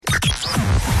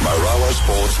Marawa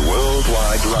Sports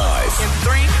Worldwide Live. In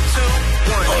 3, 2,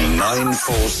 1. On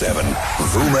 947,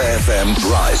 Vuma FM,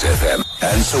 Rise FM,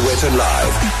 and Soweto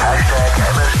Live.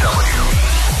 #MSW.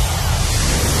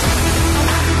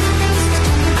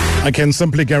 I can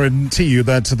simply guarantee you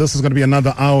that this is going to be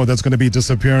another hour that's going to be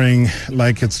disappearing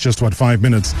like it's just, 5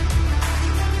 minutes.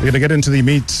 We're going to get into the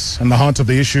meat and the heart of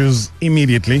the issues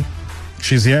immediately.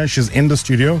 She's here. She's in the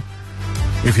studio.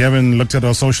 If you haven't looked at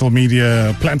our social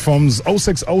media platforms,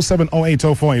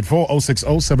 0607080484,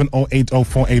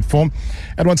 0607080484.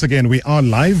 And once again, we are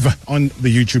live on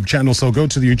the YouTube channel. So go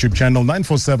to the YouTube channel,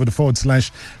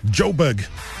 947/Joburg.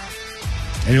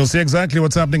 And you'll see exactly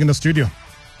what's happening in the studio.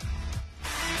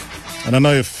 I don't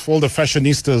know if all the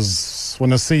fashionistas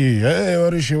want to see, hey,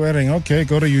 what is she wearing? Okay,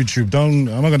 go to YouTube. I'm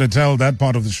not going to tell that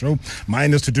part of the show.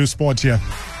 Mine is to do sport here.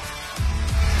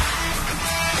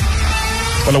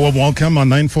 Well, a warm welcome on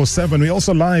 947. We're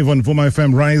also live on Vuma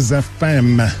FM, Rise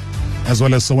FM, as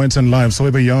well as Soweto Live. So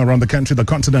wherever you are around the country, the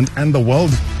continent, and the world,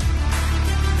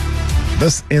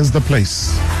 this is the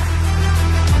place.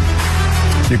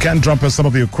 You can drop us some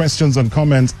of your questions and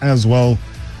comments as well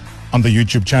on the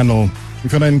YouTube channel.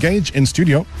 If you want to engage in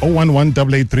studio,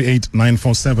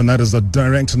 011-8838-947. That is the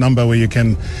direct number where you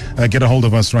can get a hold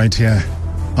of us right here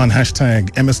on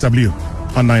 #MSW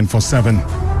on 947.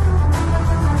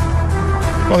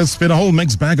 Well, it's been a whole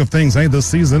mixed bag of things, this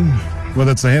season.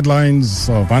 Whether it's the headlines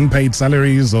of unpaid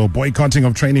salaries or boycotting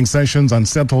of training sessions,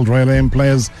 unsettled Royal AM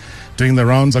players doing the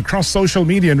rounds across social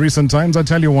media in recent times. I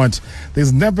tell you what,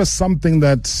 there's never something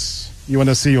that you want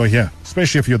to see or hear,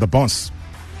 especially if you're the boss.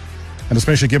 And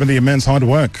especially given the immense hard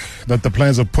work that the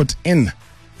players have put in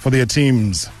for their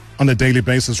teams on a daily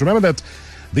basis. Remember that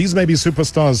these may be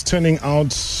superstars turning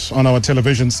out on our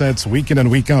television sets week in and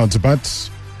week out, but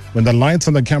when the lights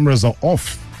and the cameras are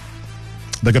off,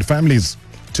 they've got families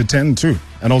to tend to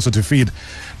and also to feed.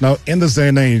 Now, in this day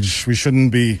and age, we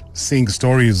shouldn't be seeing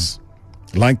stories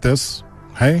like this,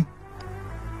 hey?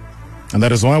 And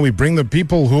that is why we bring the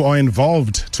people who are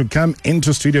involved to come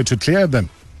into studio to clear them.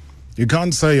 You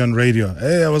can't say on radio,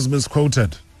 hey, I was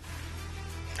misquoted.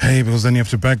 Hey, because then you have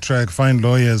to backtrack, find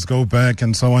lawyers, go back,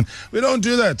 and so on. We don't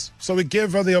do that. So we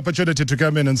give her the opportunity to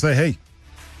come in and say, hey,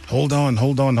 hold on.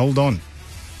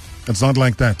 It's not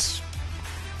like that.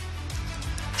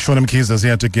 Shauwn Mkhize is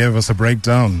here to give us a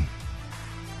breakdown.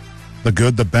 The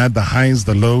good, the bad, the highs,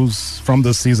 the lows from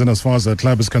this season as far as the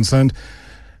club is concerned.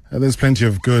 There's plenty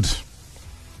of good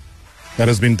that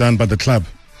has been done by the club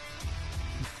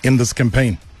in this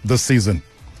campaign, this season.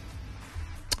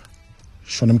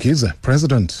 Shauwn Mkhize,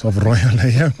 President of Royal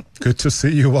AM. Good to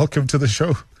see you. Welcome to the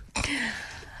show.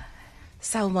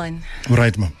 Salman.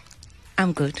 Right, ma'am.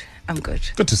 I'm good.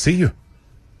 Good to see you.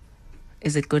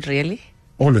 Is it good, really?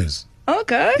 Always.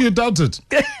 Okay. You doubt it?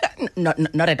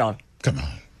 Not at all. Come on.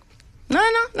 No,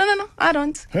 I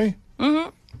don't. Hey.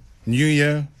 New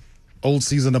year, old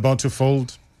season about to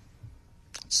fold.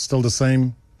 Still the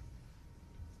same.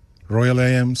 Royal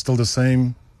AM, still the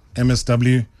same.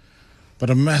 MSW. But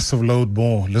a massive load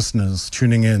more listeners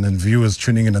tuning in and viewers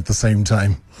tuning in at the same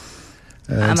time.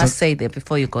 I must say that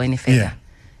before you go any further, Yeah.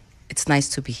 It's nice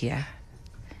to be here.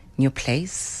 New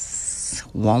place,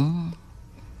 warm.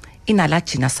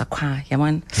 Inalajina sakwa,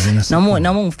 yabona. Noma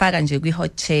ngifaka nje kwi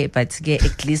hot chair but ke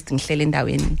at least ngihlele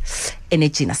endaweni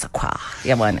enejina sakwa,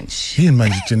 yabona nje. Yini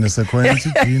manje jina sakwa?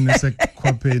 Jina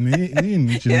sakwa pheni.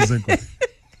 Yini jina sakwa?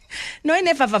 No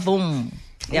inefavavum.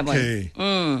 Yabona. Okay.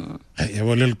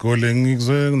 Yabo lel gole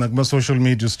ngizwe nakuma social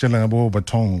media sitshela ngabo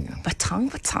batong.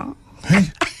 Batong.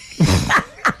 Hey.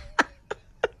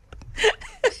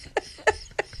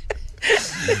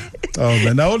 Oh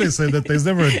man, I always say that there's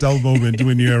never a dull moment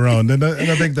when you're around, and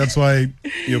I think that's why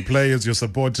your players, your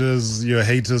supporters, your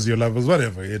haters, your lovers,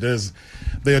 whatever it is,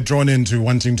 they are drawn into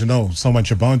wanting to know so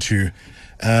much about you.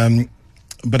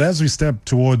 But as we step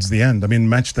towards the end, I mean,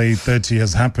 match day 30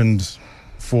 has happened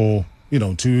for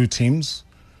two teams.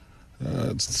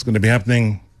 It's going to be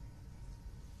happening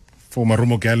for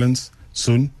Marumo Gallants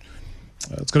soon.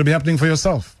 It's going to be happening for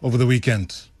yourself over the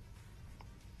weekend.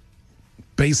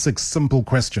 Basic, simple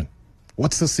question.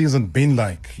 What's the season been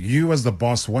like? You as the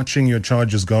boss watching your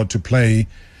Chargers go to play,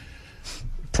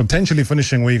 potentially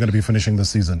finishing where you're going to be finishing the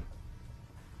season.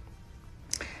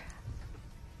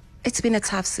 It's been a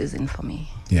tough season for me.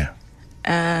 Yeah.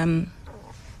 I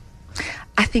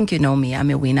think you know me. I'm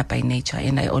a winner by nature,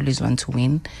 and I always want to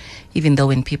win. Even though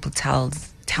when people tell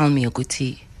me,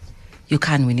 Oguti, you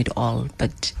can't win it all.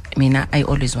 But I mean, I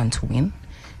always want to win.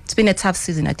 It's been a tough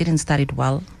season. I didn't start it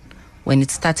well. When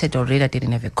it started already, I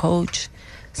didn't have a coach.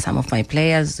 Some of my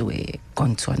players were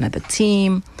gone to another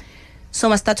team. So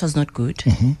my start was not good.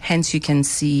 Hence, you can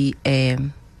see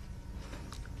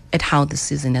at how the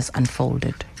season has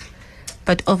unfolded.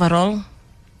 But overall,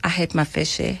 I had my fair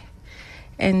share.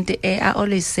 And I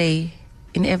always say,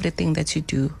 in everything that you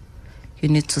do, you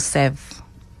need to serve,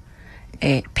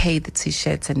 pay the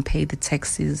T-shirts and pay the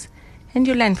taxes, and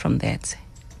you learn from that.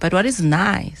 But what is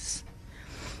nice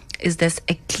is that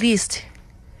at least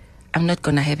I'm not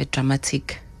going to have a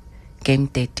dramatic game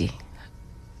 30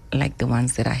 like the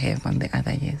ones that I have on the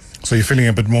other years. So you're feeling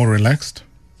a bit more relaxed?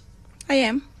 I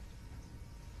am.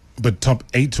 But top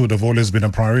 8 would have always been a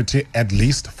priority, at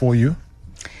least for you?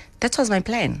 That was my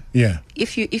plan. Yeah.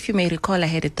 If you may recall, I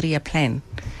had a 3-year plan.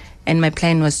 And my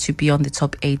plan was to be on the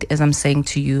top 8. As I'm saying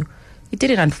to you, it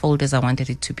didn't unfold as I wanted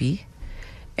it to be.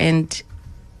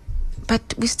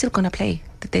 But we're still going to play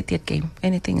the 30th game.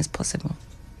 Anything is possible.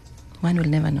 One will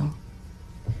never know.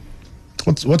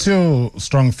 What's your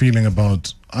strong feeling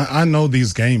about... I know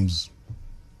these games.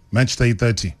 Match day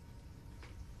 30.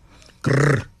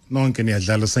 Grrr. No one can at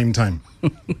the same time.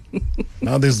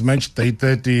 Now there's match day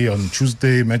 30 on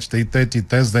Tuesday, match day 30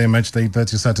 Thursday, match day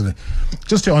 30 Saturday.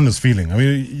 Just your honest feeling. I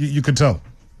mean, you could tell.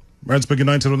 Maritzburg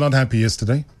United were not happy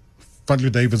yesterday. Fadlu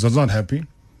Davids was not happy.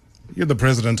 You're the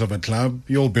president of a club.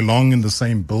 You all belong in the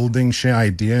same building, share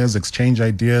ideas, exchange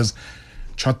ideas,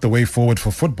 chart the way forward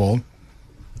for football.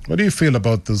 What do you feel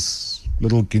about this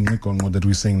little Kinnikongo that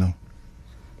we're seeing now?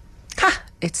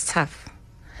 It's tough.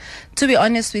 To be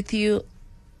honest with you,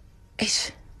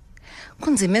 it's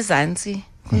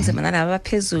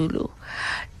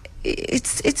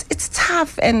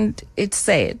tough and it's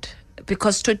sad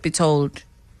because, truth be told,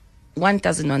 one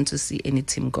doesn't want to see any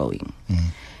team going.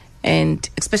 And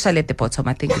especially at the bottom,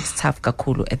 I think it's tough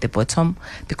kakulu at the bottom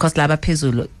because laba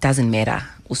phezulu doesn't matter.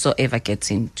 Whosoever gets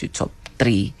into top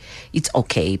 3, it's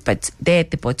okay. But there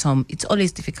at the bottom, it's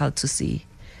always difficult to see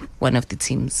one of the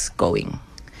teams going.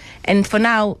 And for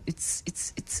now,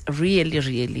 it's really,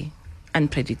 really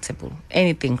unpredictable.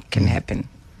 Anything can happen.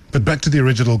 But back to the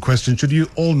original question, should you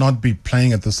all not be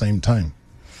playing at the same time?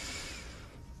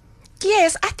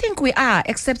 Yes, I think we are,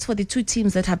 except for the 2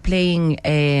 teams that are playing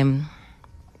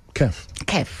CAF.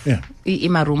 Yeah.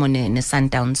 Imarumo and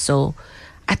Sundown. So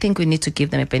I think we need to give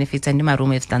them a benefit. And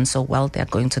Imarumo has done so well. They're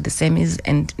going to the semis.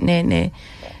 And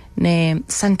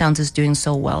Sundowns is doing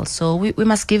so well. So we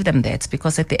must give them that,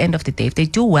 because at the end of the day, if they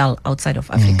do well outside of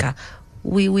Africa,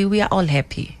 we are all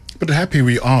happy. But happy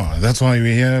we are. That's why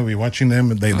we're here. We're watching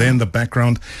them. They're in the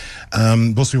background.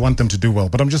 Because we want them to do well.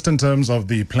 But I'm just in terms of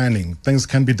the planning. Things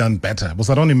can be done better. Because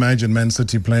I don't imagine Man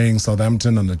City playing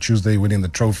Southampton on a Tuesday, winning the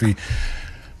trophy.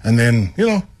 And then, we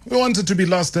want it to be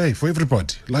last day for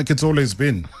everybody, like it's always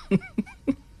been.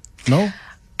 No?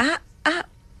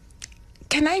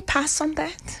 Can I pass on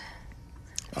that?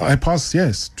 I pass,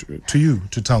 yes, to you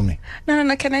to tell me.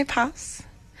 No. Can I pass?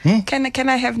 Can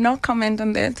I have no comment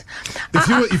on that?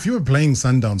 If you were playing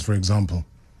Sundowns, for example,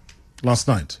 last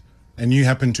night, and you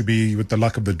happen to be, with the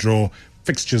luck of the draw,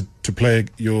 fixtures to play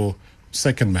your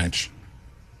second match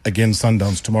against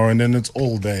Sundowns tomorrow, and then it's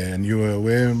all there, and you were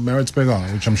where Maritzburg are,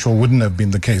 which I'm sure wouldn't have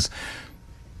been the case.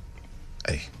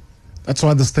 Hey, that's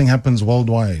why this thing happens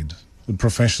worldwide with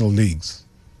professional leagues,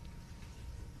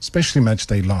 especially match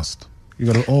day last. You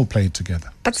got to all play it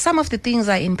together. But some of the things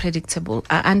are unpredictable,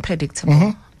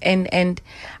 and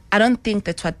I don't think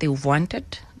that's what they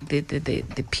wanted.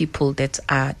 The people that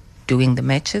are doing the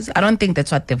matches, I don't think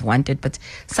that's what they've wanted. But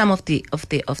some of the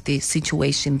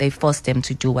situation, they forced them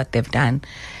to do what they've done,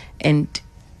 and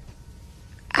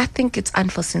I think it's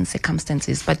unforeseen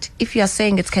circumstances. But if you are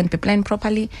saying it can be planned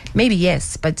properly, maybe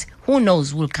yes. But who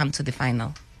knows? We'll come to the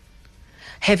final.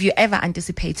 Have you ever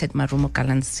anticipated Marumo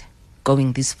Gallants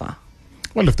going this far?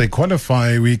 Well, if they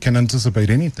qualify, we can anticipate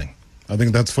anything. I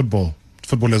think that's football.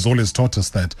 Football has always taught us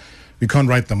that. We can't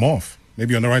write them off.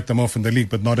 Maybe you want to write them off in the league,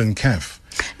 but not in CAF.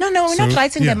 No, we're not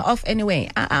writing them off anyway.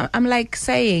 I'm like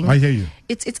saying... I hear you.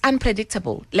 It's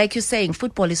unpredictable. Like you're saying,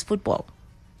 football is football,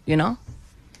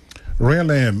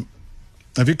 Royal AM,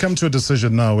 have you come to a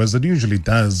decision now, as it usually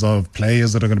does, of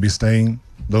players that are going to be staying,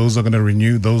 those are going to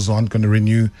renew, those aren't going to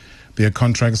renew their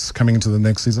contracts coming into the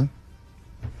next season?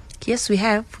 Yes, we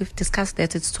have. We've discussed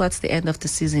that. It's towards the end of the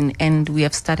season, and we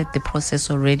have started the process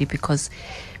already, because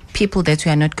people that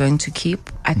we are not going to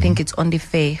keep, I think it's only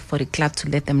fair for the club to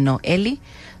let them know early,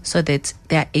 so that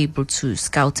they are able to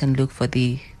scout and look for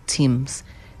the teams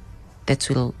that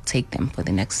will take them for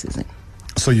the next season.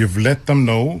 So you've let them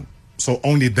know, so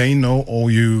only they know, or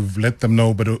you've let them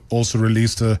know but also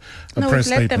released a press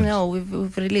statement? No, we've let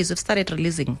them know. We've started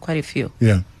releasing quite a few.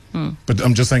 Yeah. But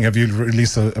I'm just saying, have you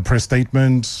released a press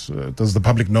statement? Does the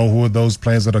public know who are those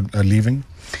players that are leaving?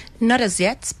 Not as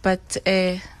yet, but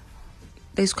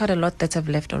there's quite a lot that have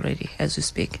left already as we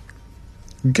speak.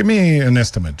 Give me an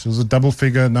estimate. Is it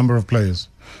double-figure number of players?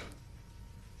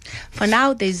 For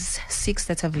now, there's 6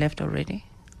 that have left already.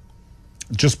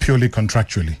 Just purely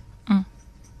contractually?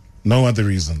 No other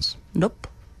reasons? Nope.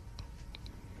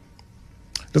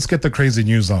 Let's get the crazy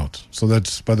news out so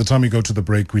that by the time we go to the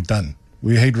break, we're done.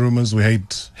 We hate rumors, we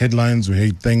hate headlines, we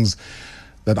hate things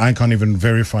that I can't even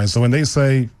verify. So when they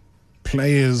say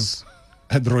players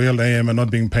at Royal AM are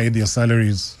not being paid their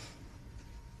salaries,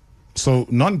 so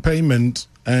non-payment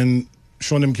and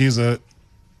Shauwn Mkhize,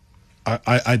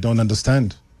 I don't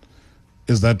understand.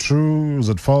 Is that true? Is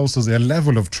it false? Is there a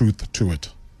level of truth to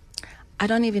it? I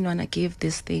don't even want to give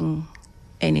this thing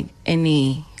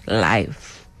any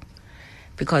life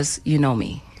because you know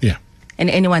me. Yeah. And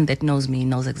anyone that knows me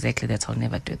knows exactly that I'll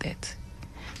never do that.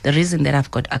 The reason that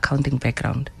I've got accounting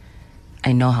background,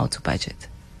 I know how to budget.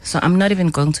 So I'm not even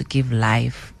going to give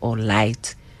life or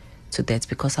light to that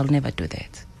because I'll never do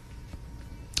that.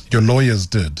 Your lawyers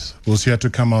did. Will you have to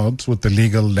come out with the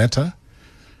legal letter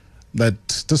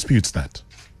that disputes that?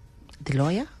 The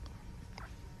lawyer?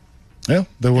 Yeah,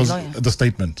 there was lawyer. the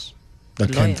statement that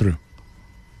The came lawyer. through.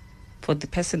 For the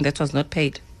person that was not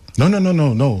paid.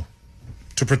 No.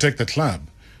 To protect the club,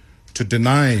 to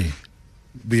deny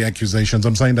the accusations.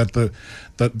 I'm saying that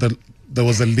there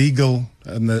was a legal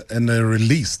and a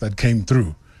release that came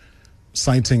through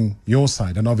citing your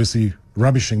side and obviously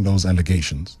rubbishing those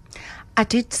allegations. I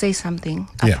did say something.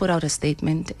 I Yeah. put out a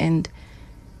statement. And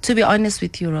to be honest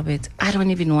with you, Robert, I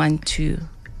don't even want to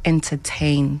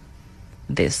entertain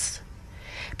this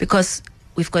because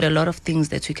we've got a lot of things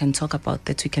that we can talk about,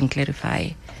 that we can clarify.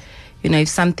 You know, if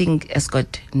something has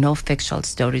got no factual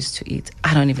stories to it,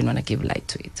 I don't even want to give light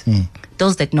to it.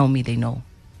 Those that know me, they know.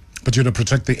 But you're to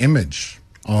protect the image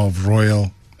of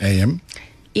Royal AM.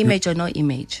 Image or no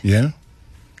image, Yeah?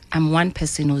 I'm one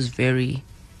person who's very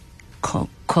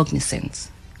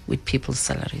cognizant with people's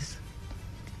salaries.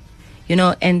 You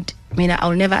know, and I mean,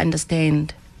 I'll never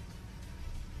understand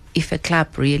if a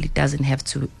club really doesn't have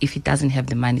to, if it doesn't have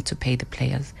the money to pay the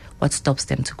players, what stops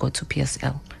them to go to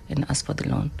PSL and ask for the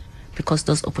loan? Because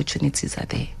those opportunities are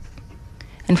there.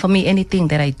 And for me, anything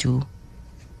that I do,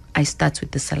 I start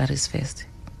with the salaries first.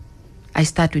 I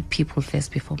start with people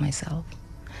first before myself.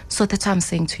 So that's why I'm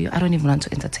saying to you, I don't even want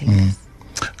to entertain this.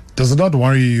 Does it not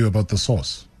worry you about the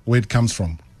source, where it comes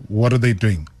from? What are they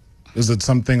doing? Is it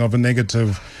something of a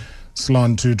negative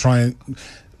slant to try and...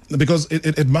 Because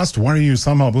it must worry you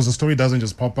somehow, because the story doesn't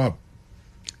just pop up.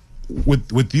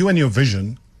 With you and your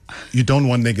vision, you don't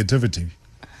want negativity.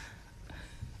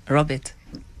 Robert,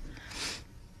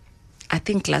 I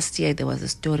think last year there was a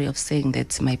story of saying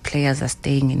that my players are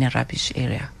staying in a rubbish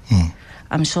area.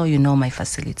 I'm sure you know my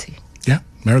facility. Yeah,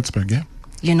 Maritzburg, yeah.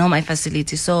 You know my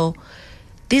facility. So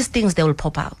these things, they will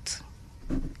pop out.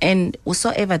 And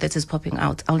whosoever that is popping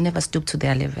out, I'll never stoop to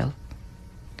their level.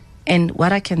 And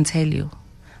what I can tell you,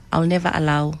 I'll never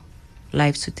allow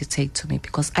life to dictate to me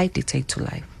because I dictate to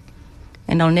life.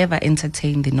 And I'll never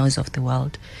entertain the noise of the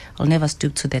world. I'll never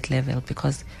stoop to that level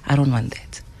because I don't want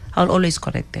that. I'll always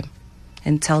correct them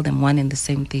and tell them one and the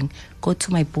same thing. Go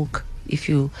to my book. If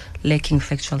you're lacking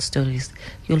factual stories,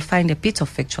 you'll find a bit of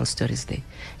factual stories there.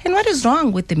 And what is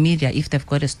wrong with the media if they've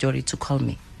got a story to call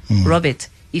me? Robert,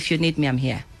 if you need me, I'm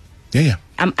here. Yeah.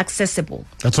 I'm accessible.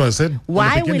 That's what I said.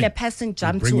 Why will a person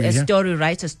jump bring to you a here. story,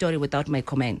 write a story without my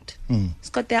comment? It's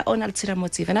got their own ulterior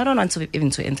motive, and I don't want to even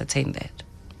to entertain that.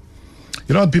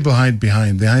 You know what people hide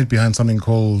behind? They hide behind something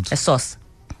called A source.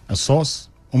 a source.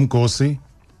 Umgosi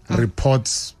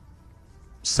reports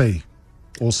say,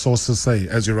 or sources say,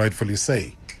 as you rightfully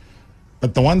say.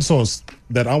 But the one source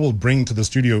that I will bring to the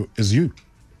studio is you.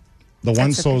 The one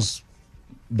That's okay. source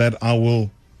that I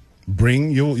will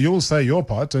bring, you'll say your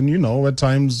part, and you know, at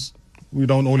times we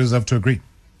don't always have to agree.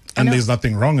 And know. there's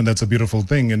nothing wrong, and that's a beautiful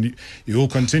thing. And you will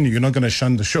continue. You're not going to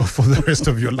shun the show for the rest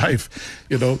of your life,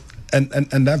 you know.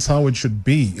 And that's how it should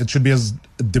be. It should be as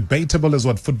debatable as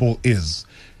what football is.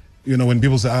 You know, when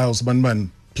people say,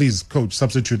 man, please, coach,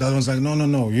 substitute. That one's like,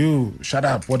 no, you, shut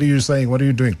up. What are you saying? What are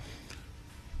you doing?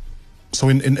 So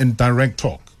in direct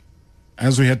talk,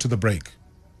 as we head to the break,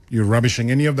 you're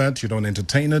rubbishing any of that. You don't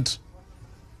entertain it.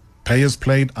 Players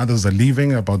played. Others are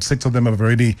leaving. About 6 of them have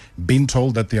already been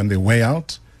told that they're on their way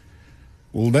out.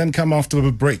 We'll then come after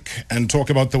the break and talk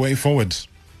about the way forward.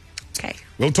 Okay.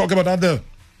 We'll talk about other...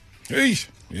 Yeah,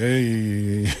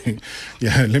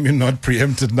 let me not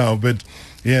preempt it now, but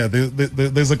yeah,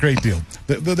 there's a great deal.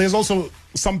 There's also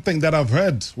something that I've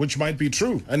heard, which might be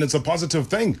true, and it's a positive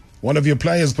thing. One of your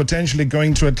players potentially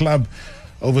going to a club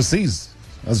overseas,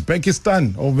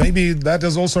 Uzbekistan, or maybe that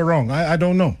is also wrong. I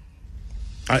don't know.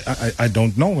 I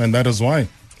don't know, and that is why.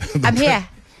 I'm here.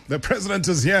 The president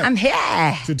is here. I'm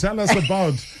here. To tell us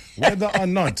about whether or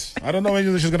not, I don't know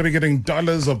whether she's going to be getting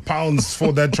dollars or pounds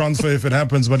for that transfer if it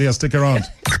happens, but yeah, stick around.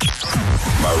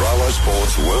 Marawa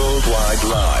Sports Worldwide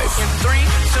Live In 3,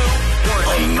 2,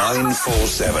 1. on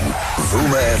 947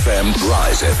 Vuma FM,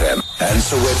 Rise FM, and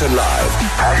Sowetan Live.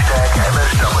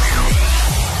 #MSW.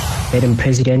 Madam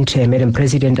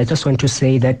President, I just want to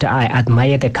say that I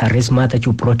admire the charisma that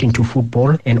you brought into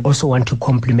football, and also want to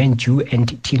compliment you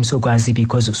and Team Sogwazi,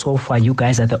 because so far you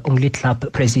guys are the only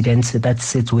club presidents that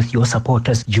sits with your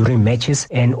supporters during matches,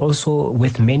 and also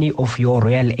with many of your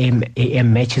Royal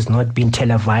AM matches not being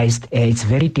televised. It's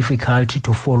very difficult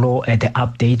to follow the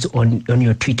updates on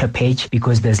your Twitter page,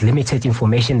 because there's limited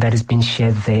information that is being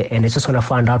shared there, and I just want to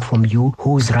find out from you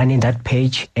who's running that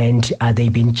page, and are they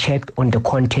being checked on the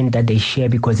content that they share,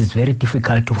 because it's very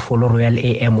difficult to follow Royal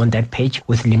AM on that page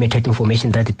with limited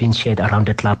information that is being shared around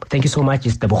the club. Thank you so much.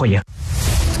 It's Tebogo here.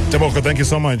 Tebogo, thank you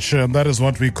so much. That is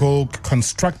what we call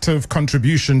constructive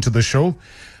contribution to the show.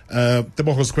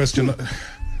 Tebogo's question,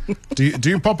 do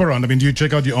you pop around? I mean, do you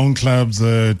check out your own clubs,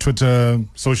 Twitter,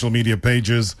 social media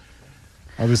pages?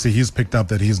 Obviously, he's picked up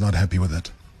that he's not happy with it.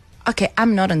 Okay,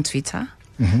 I'm not on Twitter.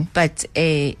 But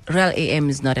Real AM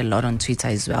is not a lot on Twitter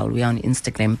as well. We're on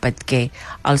Instagram. But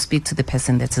I'll speak to the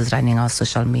person that is running our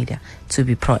social media to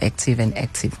be proactive and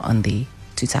active on the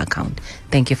Twitter account.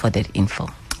 Thank you for that info.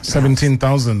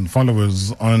 17,000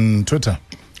 followers on Twitter.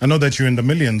 I know that you're in the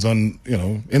millions on,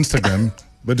 Instagram,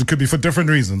 but it could be for different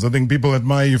reasons. I think people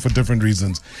admire you for different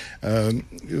reasons.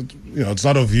 It's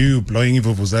not of you blowing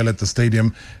vuvuzela at the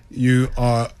stadium. You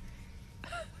are...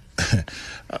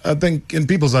 I think in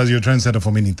people's eyes, you're a trendsetter for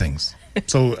many things.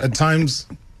 So at times,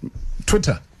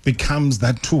 Twitter becomes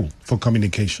that tool for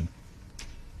communication.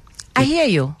 I hear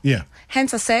you. Yeah.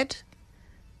 Hence I said,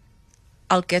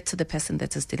 I'll get to the person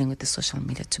that is dealing with the social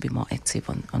media to be more active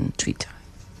on Twitter.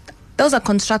 Those are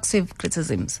constructive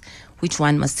criticisms, which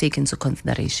one must take into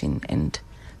consideration and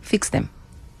fix them.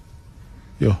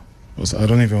 Yeah. I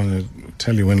don't even want to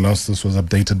tell you when last this was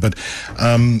updated, but...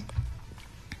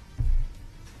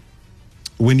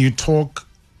 when you talk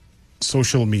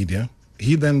social media,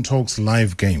 he then talks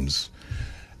live games.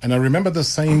 And I remember the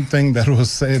same thing that was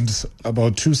said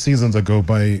about 2 seasons ago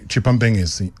by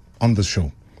Mkhize on the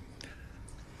show.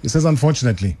 He says,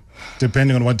 unfortunately,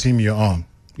 depending on what team you are,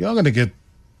 you're not going to get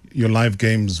your live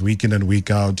games week in and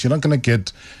week out. You're not going to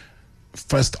get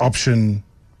first option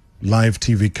live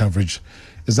TV coverage.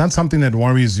 Is that something that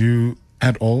worries you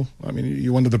at all? I mean,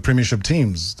 you're one of the Premiership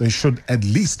teams. There should at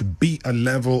least be a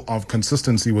level of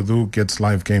consistency with who gets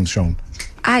live games shown.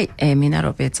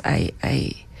 Roberts, I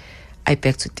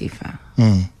beg to differ.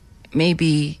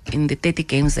 Maybe in the 30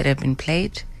 games that have been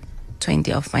played,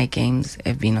 20 of my games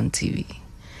have been on TV.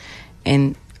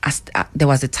 And there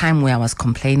was a time where I was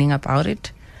complaining about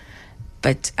it,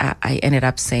 but I ended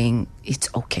up saying it's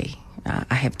okay.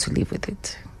 I have to live with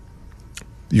it.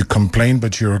 You complain,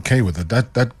 but you're okay with it.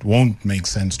 That won't make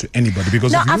sense to anybody,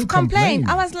 because no, if you I've complained.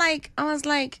 I was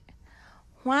like,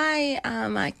 why are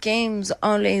my games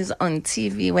always on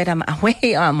TV when I'm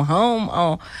away or I'm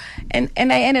home? And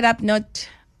I ended up not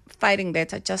fighting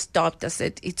that. I just stopped. I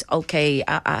said it's okay.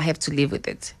 I have to live with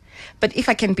it. But if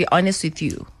I can be honest with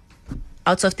you,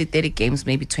 out of the 30 games,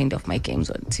 maybe 20 of my games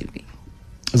on TV.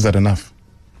 Is that enough?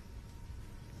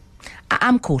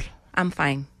 I'm cool. I'm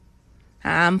fine.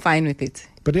 I'm fine with it.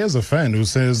 But here's a fan who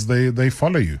says they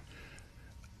follow you.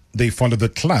 They follow the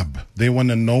club. They want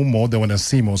to know more. They want to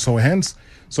see more. So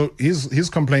his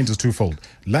complaint is twofold.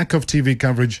 Lack of TV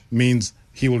coverage means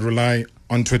he will rely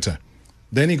on Twitter.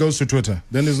 Then he goes to Twitter.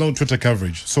 Then there's no Twitter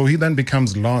coverage. So he then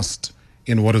becomes lost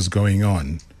in what is going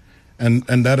on. And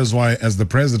that is why, as the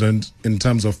president, in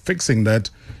terms of fixing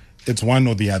that, it's one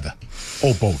or the other,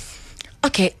 or both.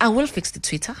 Okay, I will fix the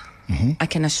Twitter. I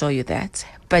can assure you that.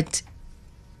 But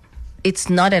it's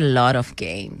not a lot of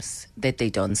games that they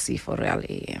don't see for Real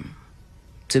AM,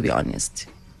 to be honest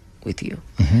with you.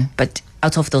 But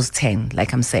out of those 10,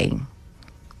 like I'm saying,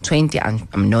 20, I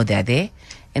know they're there.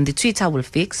 And the Twitter will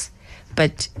fix.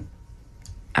 But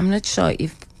I'm not sure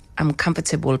if I'm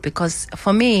comfortable, because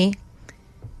for me,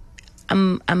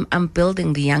 I'm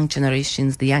building the young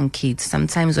generations, the young kids.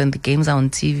 Sometimes when the games are on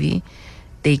TV,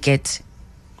 they get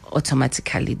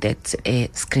automatically that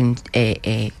screen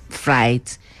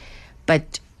fright.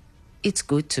 But it's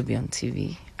good to be on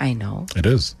TV. I know it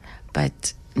is,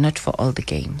 but not for all the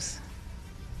games.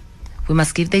 We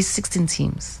must give. There's 16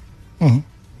 teams.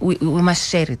 We must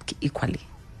share it equally.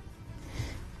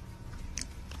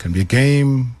 Can be a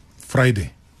game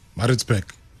Friday, Maritzburg,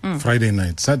 Friday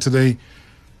night. Saturday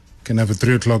can have a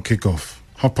 3 o'clock kickoff.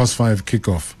 5:30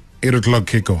 kickoff, 8 o'clock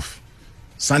kickoff.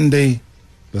 Sunday,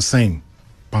 the same.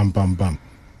 Bam, bam, bam.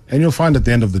 And you'll find at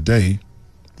the end of the day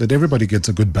that everybody gets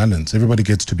a good balance. Everybody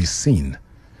gets to be seen.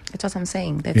 That's what I'm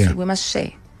saying. That we must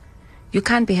share. You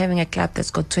can't be having a club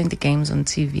that's got 20 games on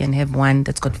TV and have one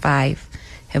that's got 5,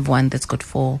 have one that's got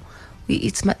 4.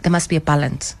 There must be a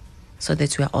balance so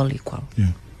that we are all equal.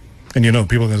 Yeah. And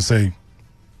people are going to say,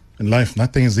 in life,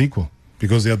 nothing is equal.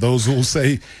 Because there are those who will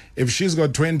say, if she's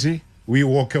got 20, we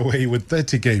walk away with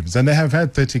 30 games. And they have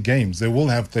had 30 games. They will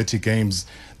have 30 games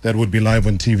that would be live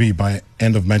on TV by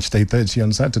end of match day 30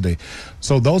 on Saturday.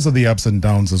 So those are the ups and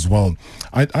downs as well.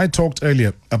 I talked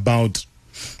earlier about,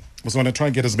 I was going to try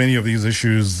and get as many of these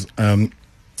issues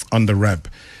under wrap.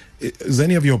 Is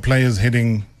any of your players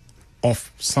heading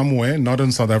off somewhere, not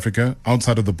in South Africa,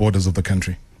 outside of the borders of the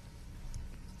country?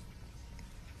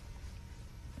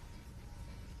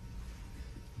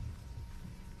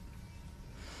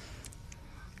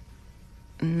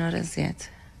 Not as yet.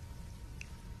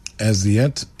 As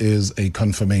yet is a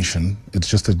confirmation. It's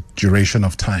just a duration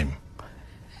of time.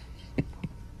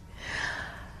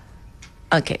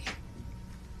 Okay.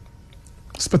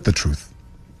 Spit the truth.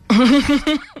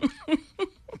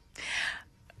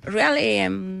 Real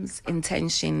AM's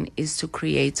intention is to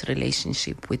create a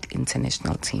relationship with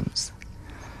international teams.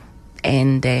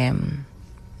 And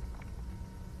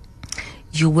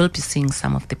you will be seeing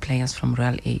some of the players from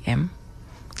Real AM,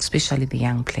 especially the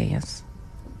young players,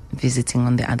 visiting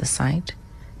on the other side,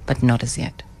 but not as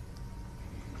yet.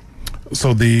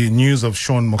 So the news of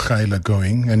Shauwn Mkhize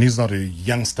going, and he's not a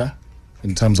youngster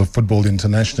in terms of football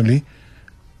internationally,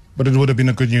 but it would have been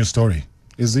a good news story.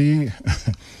 Is he?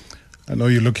 I know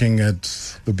you're looking at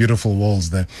the beautiful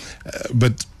walls there,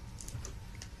 but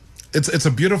it's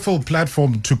a beautiful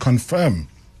platform to confirm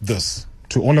this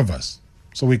to all of us,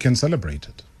 so we can celebrate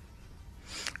it.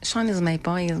 Shauwn is my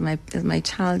boy, is my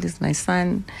child, is my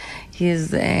son.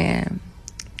 He's. I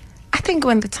think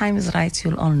when the time is right,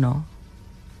 you'll all know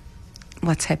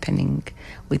what's happening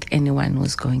with anyone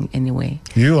who's going anywhere.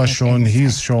 You are Shauwn,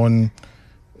 he's Shauwn.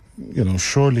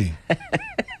 Surely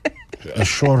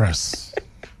assure us.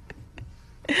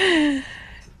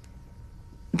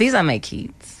 These are my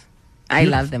kids. I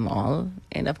love them all,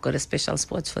 and I've got a special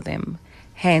spot for them.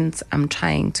 Hence, I'm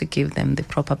trying to give them the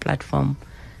proper platform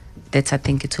that I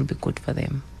think it will be good for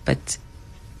them. But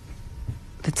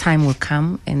the time will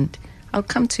come, and I'll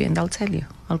come to you and I'll tell you.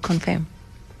 I'll confirm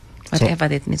whatever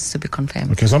that needs to be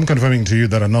confirmed. Okay, so I'm confirming to you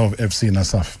that I know of FC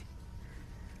Nasaf.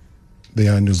 They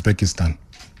are in Uzbekistan.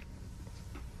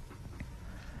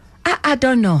 I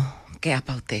don't know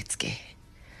about that.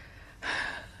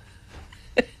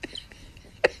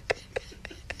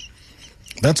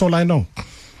 That's all I know.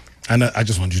 And I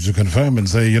just want you to confirm and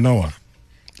say, you know what?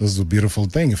 This is a beautiful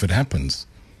thing if it happens.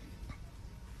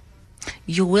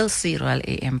 You will see Royal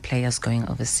AM players going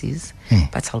overseas,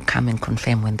 but I'll come and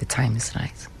confirm when the time is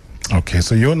right. Okay,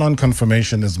 so your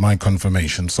non-confirmation is my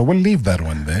confirmation. So we'll leave that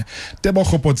one there. Tebo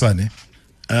Khopotsane,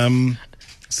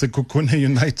 Sekhukhune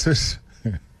United.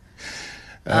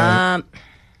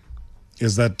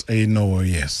 Is that a no or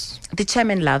yes? The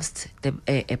chairman loves the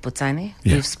Potsane.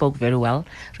 Yeah. We spoke very well.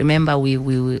 Remember, we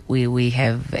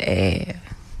have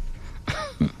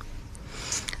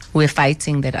we're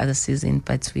fighting that other season,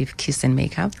 but we've kissed and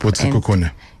make up.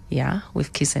 Sekhukhune. Yeah,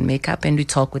 we've kissed and make up, and we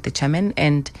talk with the chairman,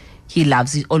 and he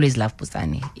always loved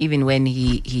Potsane. Even when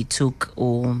he took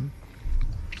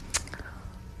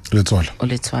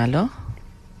Oletswalo,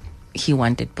 he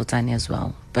wanted Potsane as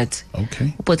well. But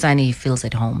okay. Potsane, he feels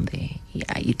at home there.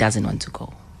 He doesn't want to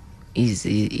go. He's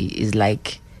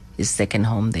like his second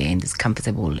home there, and he's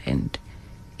comfortable, and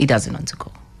he doesn't want to go.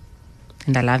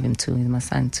 And I love him too, he's my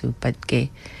son too, but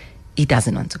he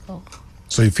doesn't want to go.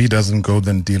 So if he doesn't go,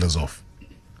 then deal is off?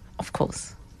 Of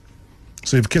course.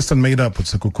 So you've kissed and made up with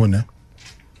Sekhukhune.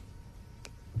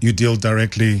 You deal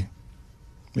directly,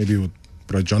 maybe with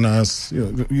Brajonas,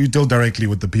 you deal directly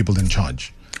with the people in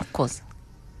charge. Of course.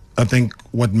 I think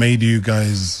what made you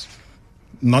guys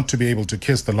not to be able to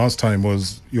kiss the last time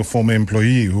was your former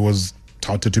employee who was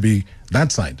touted to be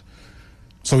that side.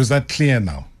 So is that clear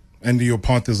now? And your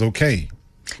path is okay?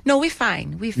 No, we're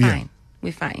fine. We're fine.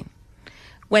 We're fine.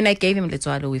 When I gave him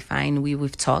Letswalo, we're fine.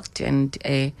 We've talked, and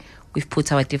we've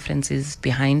put our differences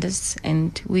behind us,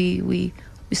 and we're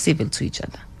civil to each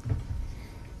other.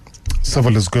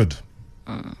 Civil is good.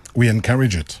 We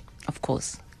encourage it. Of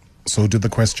course. So do the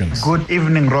questions. Good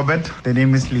evening, Robert. The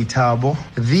name is Litabo.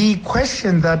 The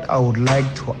question that I would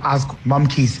like to ask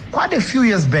Mkhize, quite a few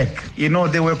years back,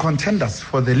 they were contenders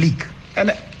for the league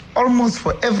and almost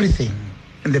for everything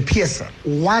in the PSL.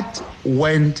 What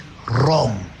went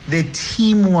wrong. The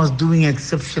team was doing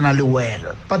exceptionally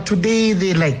well. But today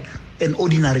they're like an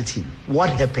ordinary team. What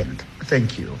happened?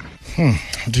 Thank you.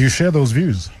 Do you share those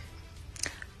views?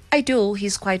 I do.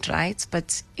 He's quite right.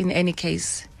 But in any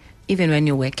case, even when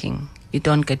you're working, you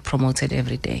don't get promoted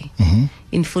every day.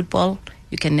 In football,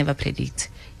 you can never predict.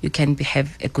 You can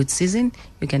have a good season,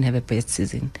 you can have a bad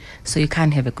season. So you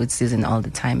can't have a good season all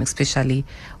the time, especially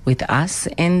with us.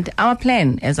 And our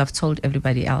plan, as I've told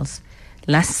everybody else,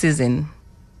 last season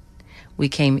we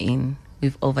came in,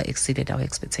 we've over-exceeded our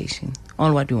expectation.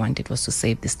 All what we wanted was to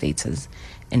save the status,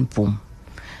 and boom,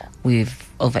 we've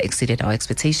over-exceeded our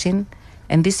expectation.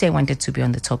 And this year I wanted to be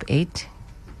on the top 8,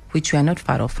 which we are not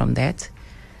far off from that.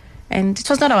 And it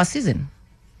was not our season.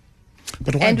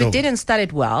 But why And we though? didn't start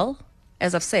it well.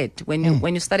 As I've said, when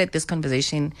you started this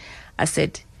conversation, I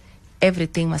said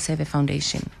everything must have a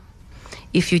foundation.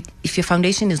 If your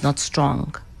foundation is not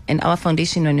strong, and our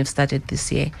foundation when we've started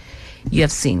this year, you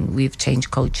have seen we've changed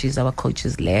coaches. Our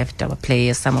coaches left. Our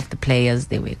players, some of the players,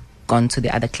 they were gone to the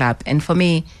other club. And for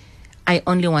me, I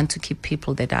only want to keep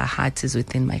people that our heart is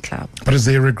within my club. But is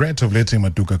there a regret of letting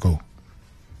Maduka go?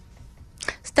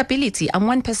 Stability. I'm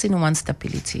one person who wants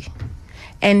stability.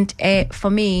 And for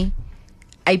me,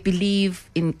 I believe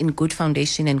in good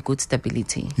foundation and good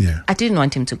stability. Yeah. I didn't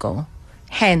want him to go.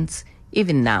 Hence,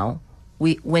 even now,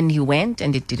 when he went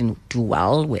and it didn't do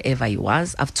well wherever he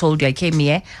was, I've told you, I came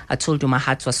here, I told you my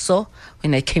heart was sore.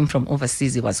 When I came from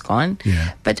overseas, he was gone.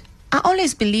 Yeah. But I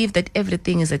always believe that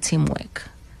everything is a teamwork.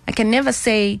 I can never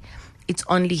say it's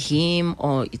only him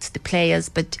or it's the players,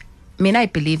 but I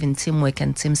believe in teamwork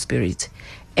and team spirit.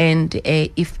 And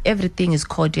if everything is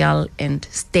cordial and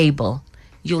stable,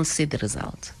 you'll see the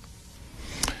result.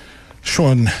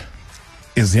 Shauwn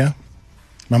is here.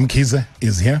 Mkhize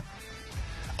is here.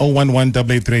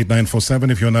 011-888-947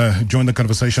 if you want to join the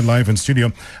conversation live in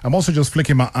studio. I'm also just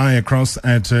flicking my eye across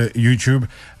at YouTube.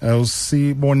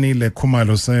 Sibonile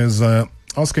Kumalo says,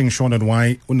 asking Shauwn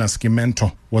why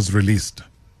Unaskimento was released.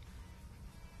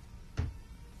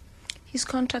 His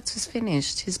contract is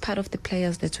finished. He's part of the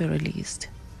players that were released.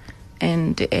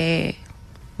 And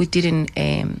we didn't...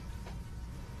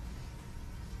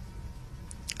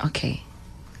 okay,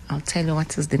 I'll tell you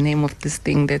what is the name of this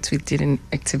thing that we didn't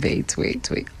activate.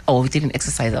 Wait. Oh, we didn't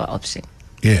exercise our option.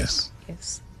 Yes.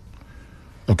 Yes.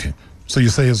 Okay. So you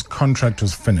say his contract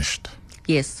was finished.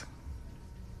 Yes.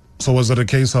 So was it a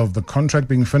case of the contract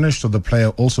being finished or the player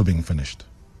also being finished?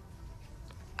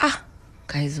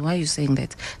 Guys, why are you saying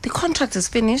that? The contract is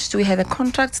finished. We had a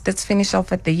contract that's finished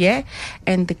off at the year,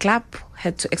 and the club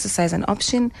had to exercise an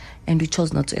option, and we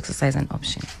chose not to exercise an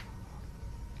option.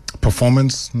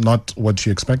 Performance not what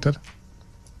you expected?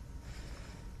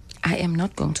 I am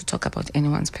not going to talk about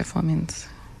anyone's performance.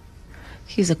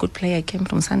 He's a good player. He came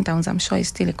from Sundowns. I'm sure he's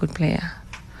still a good player.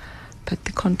 But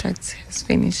the contract is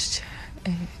finished.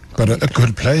 But a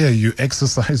good player, you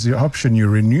exercise your option, you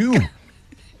renew.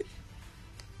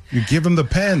 You give him the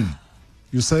pen.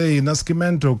 You say,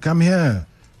 Naskimento, come here.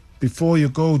 Before you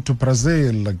go to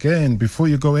Brazil again, before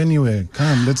you go anywhere,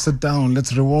 come, let's sit down,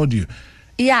 let's reward you.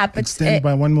 Yeah, but Extend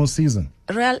by one more season.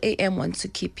 Real AM wants to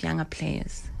keep younger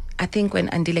players. I think when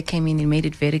Andile came in, he made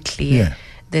it very clear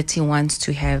that he wants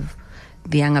to have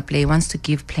the younger player, wants to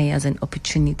give players an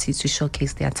opportunity to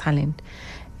showcase their talent.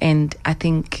 And I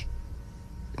think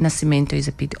Nascimento is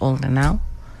a bit older now,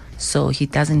 so he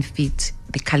doesn't fit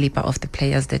the caliber of the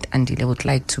players that Andile would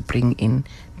like to bring in,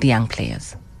 the young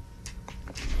players.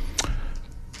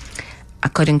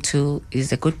 According to,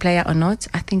 is a good player or not?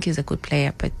 I think he's a good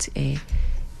player, but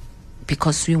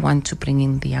because we want to bring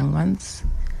in the young ones,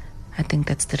 I think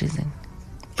that's the reason.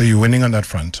 Are you winning on that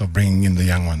front of bringing in the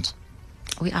young ones?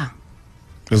 We are.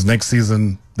 Is next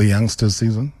season the youngsters'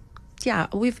 season? Yeah,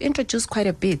 we've introduced quite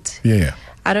a bit. Yeah.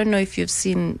 I don't know if you've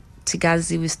seen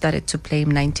Tigazi. We started to play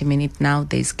him 90 minutes now.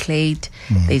 There's Clade,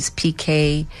 there's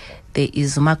PK, there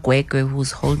is Magwekwe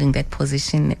who's holding that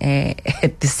position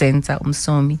at the center,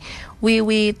 Umsomi.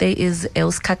 There is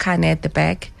Euskakane at the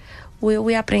back.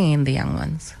 We are bringing in the young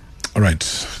ones. All right.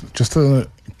 Just a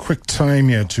quick time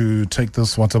here to take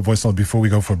this WhatsApp voice note before we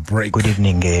go for a break. Good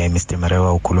evening, Mr.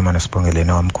 Marewa Ukuluma Nosipongele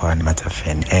Noamkwani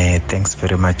Matafen. Thanks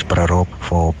very much, Brarop,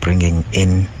 for bringing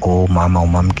in Mama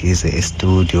Mkhize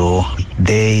studio.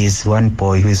 There is one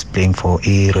boy who is playing for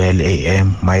Real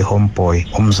AM, my homeboy,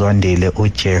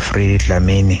 Umzwandile Jeffrey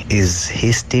Dlamini. Is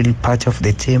he still part of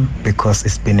the team? Because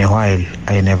it's been a while.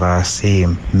 I never see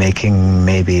him making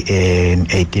maybe an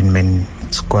 18-man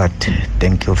squad.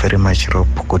 Thank you very much, Rob.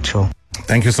 Good show.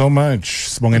 Thank you so much,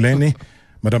 Sibongeleni,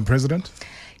 Madam President.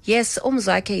 Yes,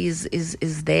 Umzwake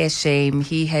is their shame.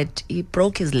 He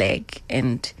broke his leg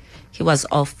and he was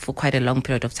off for quite a long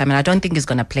period of time, and I don't think he's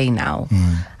going to play now.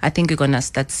 I think we're going to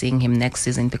start seeing him next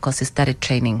season because he started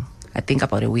training, I think,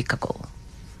 about a week ago.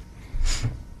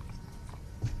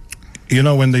 You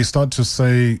know, when they start to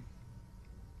say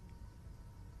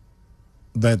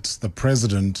that the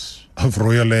president of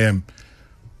Royal AM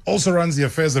also runs the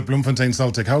affairs at Bloemfontein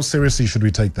Celtic, how seriously should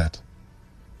we take that?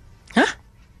 Huh?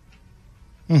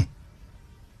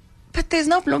 But there's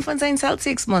no Bloemfontein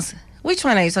Celtics, Mos. Which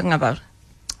one are you talking about?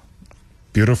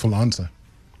 Beautiful answer.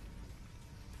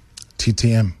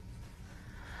 TTM.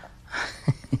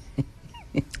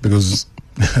 Because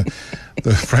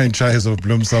the franchise of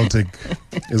Bloem Celtic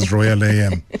is Royal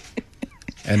AM.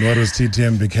 And what was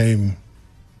TTM became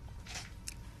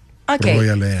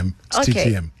Royal AM. It's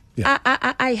TTM. Yeah.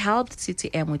 I helped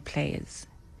TTM with players.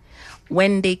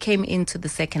 When they came into the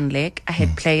second leg, I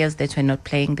had players that were not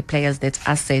playing. The players that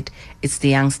I said, it's the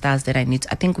young stars that I need.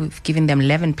 I think we've given them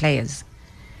 11 players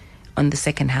on the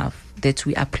second half that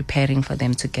we are preparing for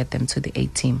them to get them to the A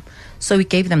team. So we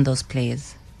gave them those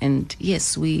players. And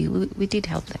yes, we did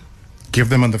help them. Give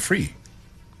them on the free.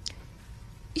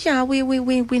 Yeah, we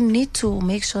need to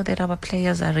make sure that our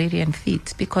players are ready and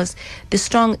fit, because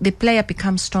the player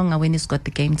becomes stronger when he's got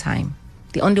the game time.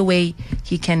 The only way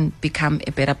he can become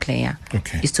a better player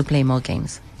is to play more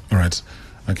games. All right.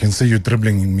 I can see you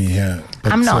dribbling me here.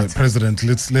 But, I'm not. President,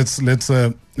 let's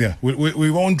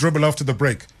we won't dribble after the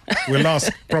break. We'll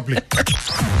ask properly.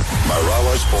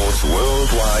 Marawa Sports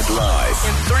Worldwide Live.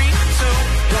 In 3, 2,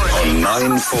 1. On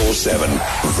 947,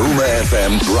 Vuma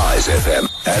FM, Rise FM,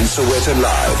 and Soweto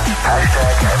Live.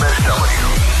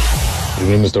 #MSW. Good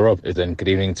evening, Mr. Rob. And good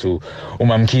evening to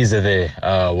Mkhize there.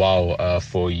 Wow,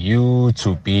 for you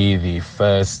to be the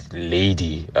first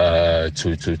lady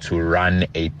to run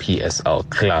a PSL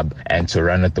club and to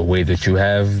run it the way that you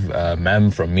have,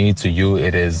 ma'am, from me to you,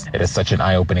 it is such an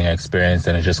eye-opening experience,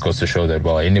 and it just goes to show that,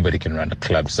 well, anybody can run a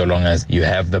club so long as you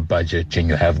have the budget and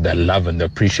you have the love and the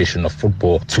appreciation of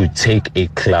football to take a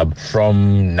club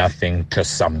from nothing to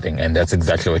something. And that's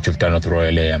exactly what you've done with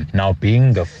Royal AM. Now,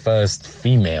 being the first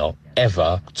female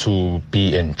ever to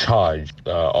be in charge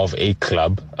of a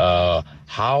club,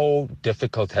 how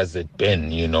difficult has it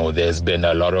been? You know, there's been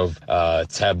a lot of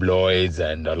tabloids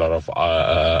and a lot of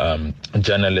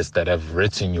journalists that have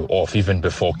written you off even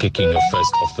before kicking your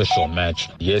first official match.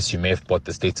 Yes, you may have bought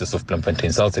the status of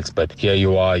Bloemfontein Celtics, but here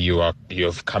you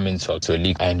have come into a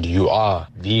league and you are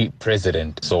the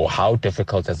president. So how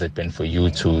difficult has it been for you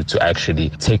to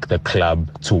actually take the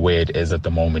club to where it is at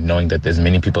the moment, knowing that there's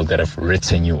many people that have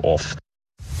written you off?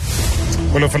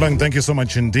 Well, Falang, thank you so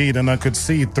much indeed. And I could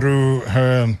see through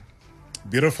her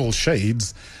beautiful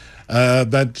shades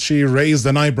that she raised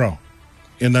an eyebrow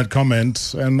in that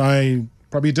comment. And I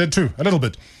probably did too, a little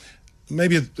bit.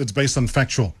 Maybe it's based on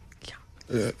factual.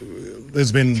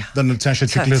 There's been the Natasha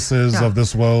Chiklises of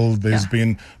this world. There's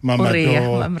been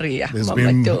Mamria. There's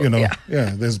been,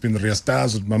 there's been the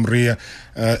Riastas, Mamria,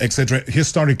 etc.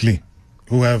 Historically,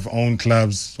 who have owned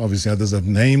clubs. Obviously, others have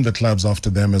named the clubs after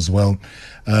them as well.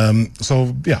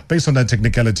 Based on that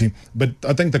technicality. But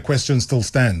I think the question still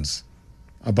stands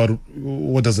about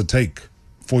what does it take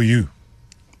for you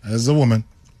as a woman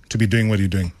to be doing what you're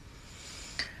doing?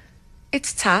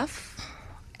 It's tough.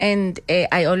 And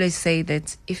I always say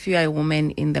that if you are a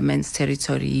woman in the men's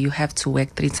territory, you have to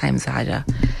work 3 times harder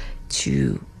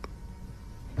to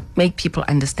make people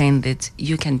understand that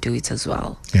you can do it as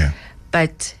well. Yeah.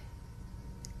 But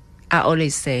I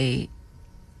always say,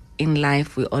 in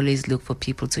life, we always look for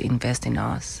people to invest in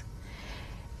us.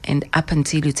 And up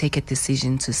until you take a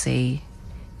decision to say,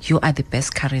 you are the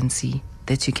best currency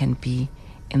that you can be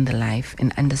in the life,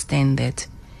 and understand that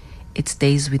it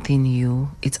stays within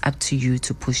you. It's up to you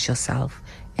to push yourself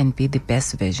and be the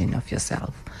best version of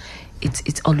yourself.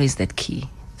 It's always that key.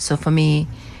 So for me,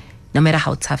 no matter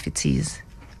how tough it is,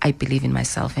 I believe in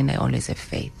myself and I always have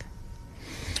faith.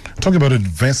 Talking about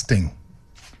investing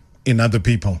in other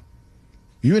people.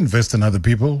 You invest in other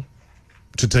people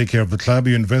to take care of the club.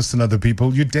 You invest in other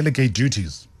people. You delegate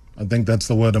duties. I think that's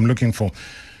the word I'm looking for.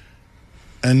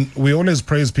 And we always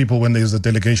praise people when there's a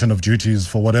delegation of duties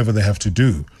for whatever they have to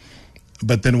do.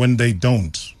 But then when they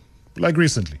don't, like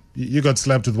recently, you got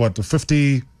slapped with what, a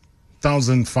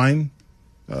 50,000 fine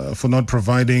for not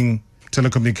providing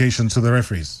telecommunications to the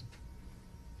referees.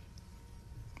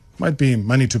 Might be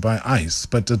money to buy ice,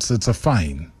 but it's a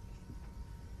fine.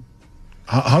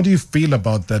 How do you feel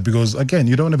about that? Because again,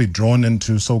 you don't want to be drawn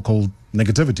into so-called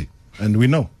negativity, and we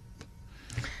know.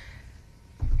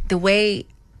 The way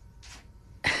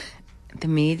the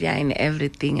media and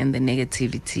everything and the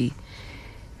negativity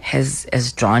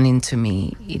has drawn into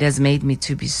me, it has made me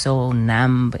to be so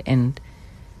numb and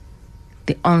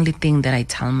the only thing that I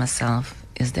tell myself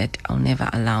is that I'll never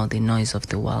allow the noise of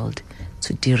the world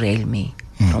to derail me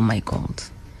from my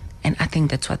goals. And I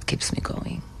think that's what keeps me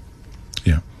going.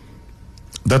 Yeah.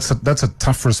 That's a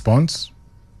tough response.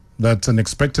 That's an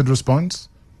expected response.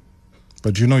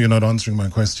 But you're not answering my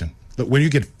question. That when you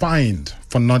get fined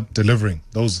for not delivering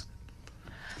those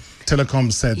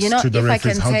telecom sets to the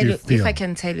referees, how do you feel? If I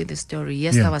can tell you the story,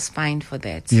 yes, I was fined for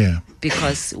that. Yeah.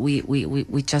 Because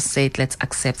we just said, let's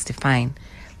accept the fine.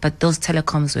 But those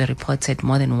telecoms were reported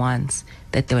more than once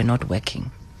that they were not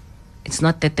working. It's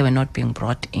not that they were not being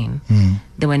brought in.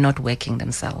 They were not working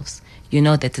themselves. You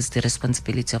know that it's the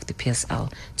responsibility of the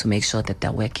PSL to make sure that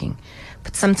they're working.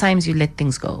 But sometimes you let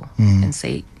things go and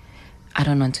say, I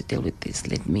don't want to deal with this.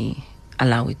 Let me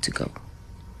allow it to go.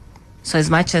 So as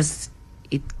much as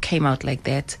it came out like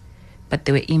that, but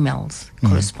there were emails,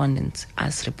 correspondence,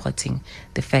 us reporting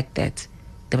the fact that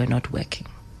they were not working.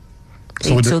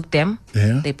 They took them,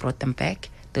 they brought them back,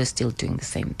 they were still doing the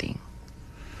same thing.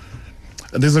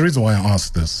 There's a reason why I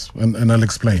asked this, and I'll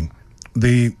explain.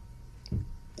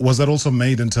 Was that also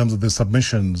made in terms of the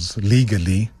submissions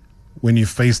legally when you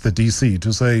face the DC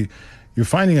to say, you're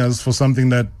finding us for something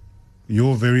that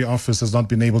your very office has not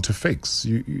been able to fix?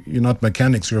 You're not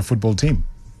mechanics, you're a football team.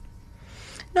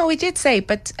 No, we did say,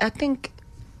 but I think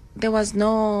there was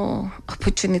no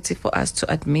opportunity for us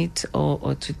to admit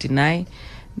or to deny.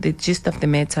 The gist of the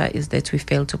matter is that we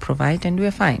failed to provide and we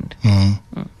were fined.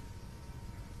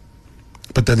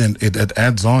 But then it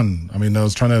adds on. I mean, I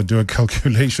was trying to do a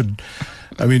calculation.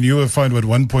 I mean, you were fined with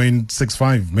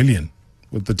 1.65 million,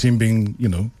 with the team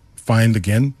being, fined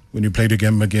again when you played a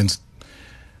game against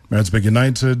Maritzburg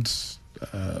United.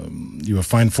 You were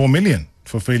fined 4 million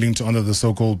for failing to honor the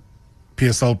so-called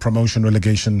PSL promotion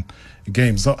relegation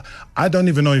games. So I don't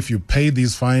even know if you pay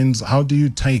these fines. How do you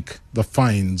take the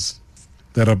fines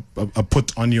that are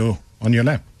put on your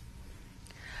lap?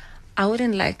 I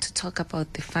wouldn't like to talk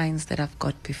about the fines that I've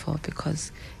got before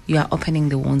because you are opening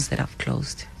the wounds that I've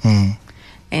closed.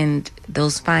 And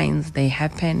those fines, they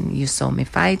happen. You saw me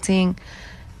fighting,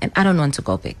 and I don't want to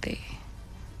go back there.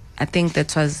 I think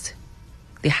that was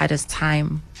the hardest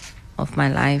time of my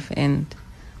life, and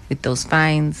with those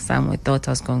fines, some we thought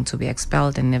I was going to be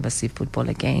expelled and never see football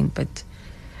again, but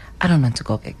I don't want to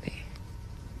go back there.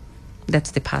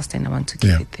 That's the past, and I want to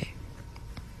keep it there.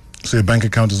 So your bank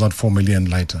account is not 4 million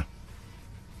lighter?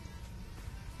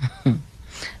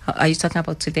 Are you talking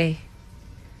about today?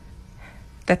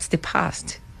 That's the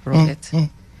past, Robert.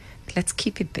 Let's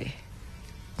keep it there.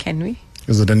 Can we?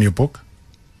 Is it in your book?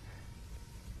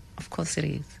 Of course it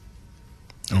is.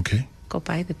 Okay. Go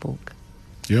buy the book.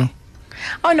 Yeah.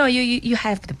 Oh, no, you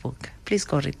have the book. Please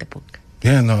go read the book.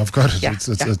 Yeah, no, I've got it.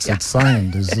 It's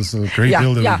signed. There's a great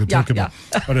deal that we could talk about.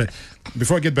 All right.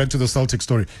 Before I get back to the Celtic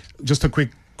story, just a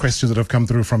quick question that have come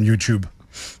through from YouTube.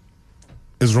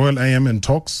 Is Royal AM in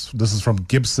talks? This is from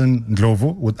Gibson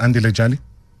Ndlovu with Andile Jali.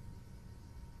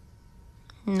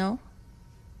 No.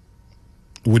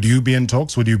 Would you be in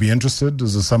talks? Would you be interested?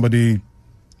 Is there somebody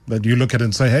that you look at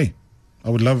and say, hey, I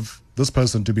would love this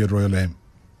person to be at Royal AM?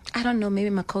 I don't know.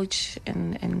 Maybe my coach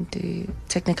and the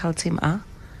technical team are.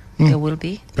 There will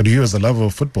be. But you as a lover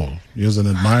of football, you as an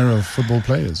admirer of football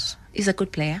players. He's a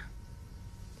good player.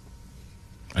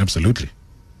 Absolutely.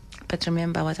 But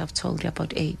remember what I've told you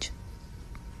about age.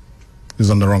 He's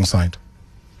on the wrong side.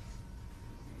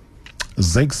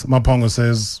 Zex Mapongo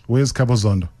says, where's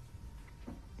Kabozondo?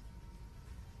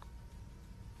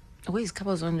 Where is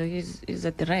Kabozondo? He's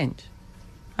at the range.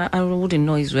 I wouldn't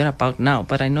know his whereabouts now,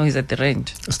 but I know he's at the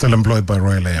range. Still employed by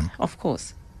Royal AM? Of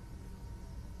course.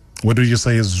 What do you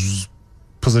say his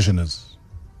position is?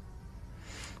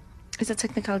 He's a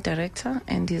technical director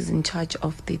and he's in charge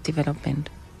of the development.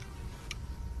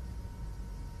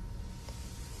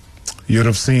 You'd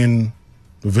have seen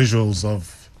visuals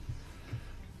of...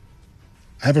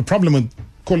 I have a problem with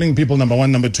calling people number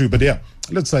one, number two, but yeah,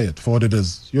 let's say it for what it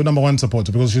is. Your number one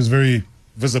supporter, because she's very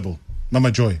visible. Mama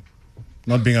Joy,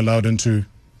 not being allowed into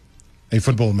a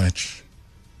football match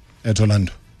at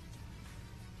Orlando.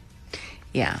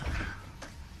 Yeah.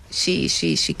 She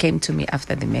came to me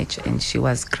after the match and she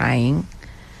was crying.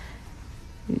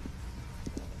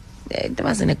 It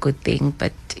wasn't a good thing,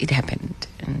 but it happened.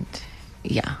 And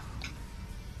yeah.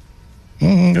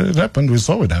 It happened. We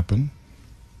saw it happen.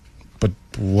 But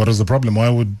what is the problem? Why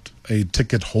would a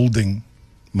ticket-holding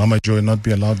Mama Joy not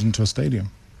be allowed into a stadium?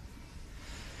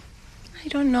 I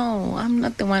don't know. I'm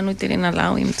not the one who didn't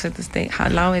allow it to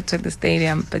the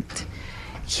stadium, but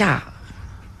yeah.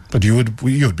 But you'd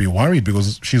be worried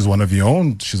because she's one of your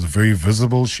own. She's very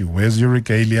visible. She wears your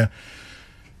regalia.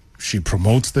 she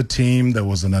promotes the team. There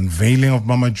was an unveiling of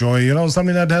Mama Joy,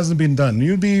 something that hasn't been done.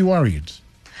 You'd be worried.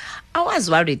 I was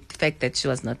worried the fact that she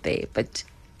was not there, but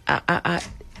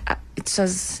it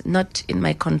was not in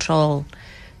my control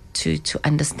to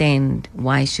understand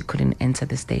why she couldn't enter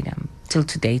the stadium. Till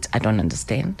to date, I don't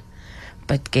understand.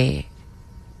 But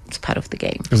it's part of the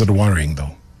game. Is it worrying,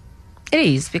 though? It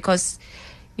is, because,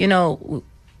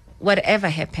 whatever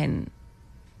happened,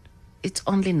 it's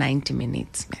only 90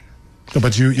 minutes, man. No,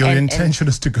 but your intention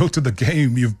is to go to the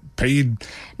game. You've paid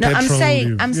No,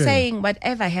 petrol. I'm saying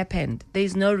whatever happened, there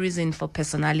is no reason for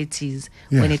personalities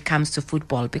when it comes to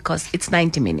football, because it's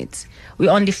 90 minutes. We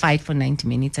only fight for 90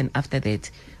 minutes, and after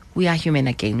that, we are human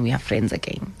again. We are friends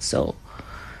again. So,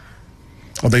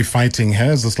 are they fighting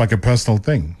her? Is this like a personal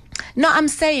thing? No, I'm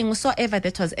saying whosoever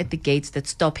that was at the gates that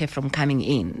stopped her from coming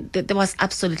in, there was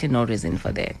absolutely no reason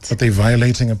for that. But they're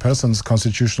violating a person's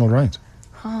constitutional right.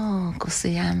 Oh,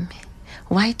 Nkosi yami.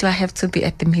 Why do I have to be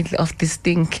at the middle of this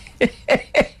thing?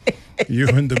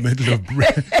 You're in the middle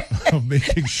of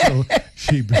making sure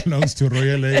she belongs to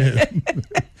Royal AM.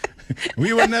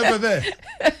 We were never there.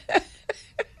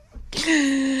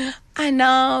 I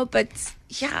know, but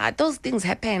yeah, those things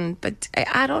happen. But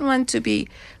I don't want to be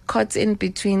caught in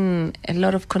between a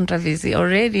lot of controversy.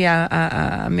 Already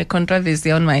I'm a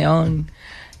controversy on my own,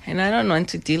 and I don't want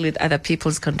to deal with other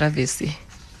people's controversy.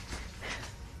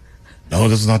 No,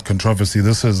 this is not controversy.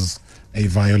 This is a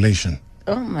violation.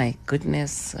 Oh my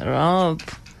goodness, Rob.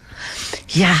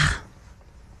 Yeah.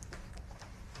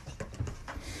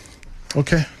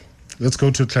 Okay, let's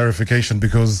go to clarification,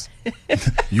 because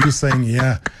you saying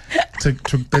took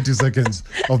 30 seconds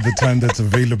of the time that's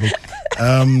available.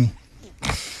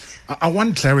 I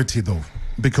want clarity, though,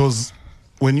 because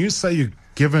when you say you've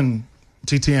given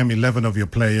TTM 11 of your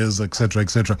players,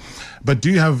 etc., but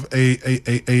do you have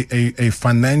a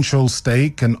financial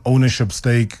stake, an ownership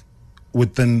stake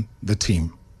within the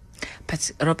team?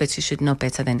 But Robert, you should know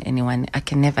better than anyone. I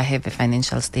can never have a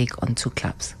financial stake on two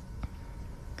clubs.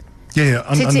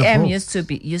 TTM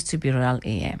used to be Royal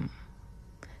AM,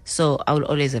 so I will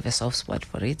always have a soft spot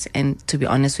for it. And to be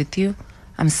honest with you,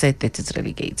 I'm sad that it's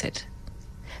relegated,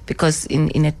 because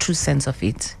in a true sense of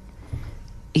it,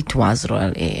 it was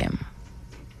Royal AM.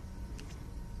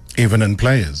 Even in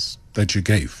players that you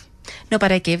gave? No, but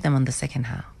I gave them on the second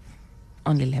half.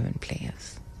 Only 11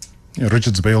 players. Yeah,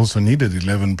 Richards Bay also needed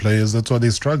 11 players. That's why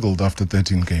they struggled after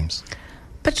 13 games.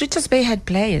 But Richards Bay had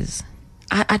players.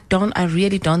 I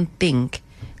really don't think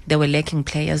they were lacking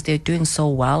players. They're doing so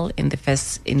well in the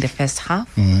first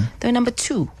half. Mm-hmm. They were number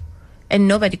 2. And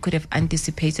nobody could have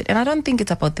anticipated. And I don't think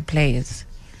it's about the players,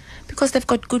 because they've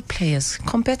got good players,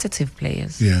 competitive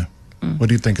players. Yeah. What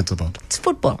do you think it's about? It's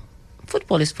football.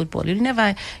 Football is football. You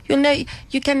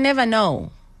can never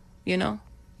know.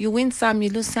 You win some, you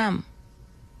lose some.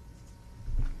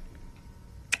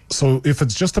 So if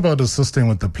it's just about assisting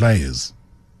with the players,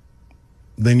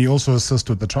 then you also assist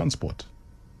with the transport.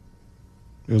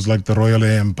 It was like the Royal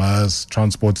AM bus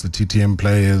transports the TTM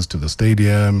players to the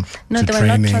stadium, No, to they training.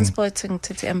 were not transporting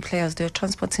TTM players. They were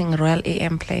transporting Royal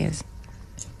AM players.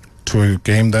 To a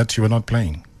game that you were not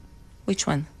playing. Which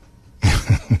one?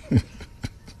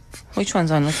 Which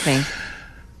ones are not playing?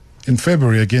 In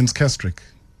February against Castrick.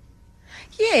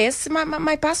 Yes,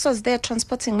 my bus was there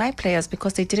transporting my players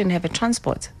because they didn't have a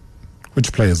transport.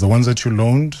 Which players? The ones that you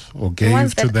loaned or gave The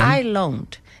ones to that them? I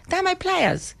loaned. They're my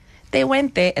players. They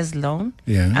went there as loan.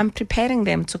 Yeah. I'm preparing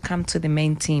them to come to the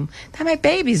main team. They're my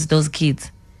babies, those kids.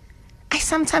 I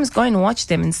sometimes go and watch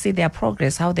them and see their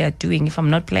progress, how they are doing if I'm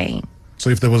not playing. So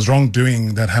if there was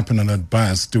wrongdoing that happened on that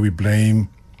bus, do we blame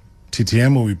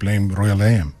TTM or we blame Royal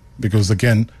AM? Because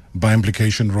again, by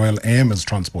implication, Royal AM is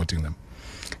transporting them.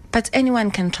 But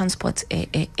anyone can transport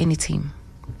any team.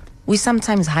 We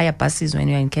sometimes hire buses when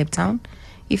you're in Cape Town.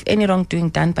 If any wrongdoing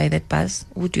done by that bus,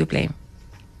 who do you blame?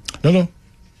 No.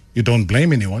 You don't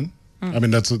blame anyone. I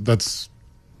mean, that's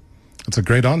a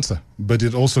great answer. But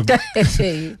it also... but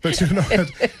you know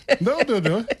what?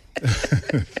 No.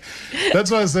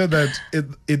 That's why I said that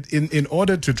in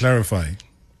order to clarify,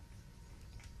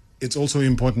 it's also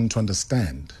important to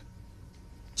understand.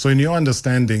 So in your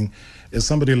understanding, is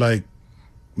somebody like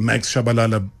Max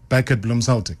Shabalala back at Bloem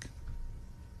Celtic?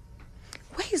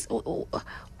 Where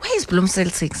is Bloem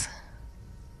Celtic?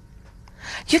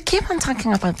 You keep on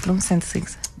talking about Bloem Celtic.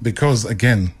 Because,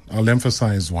 again, I'll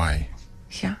emphasize why.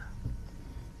 Yeah.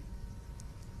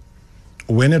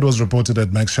 When it was reported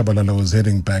that Max Shabalala was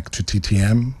heading back to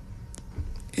TTM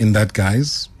in that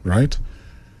guise, right,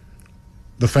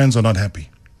 the fans are not happy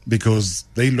because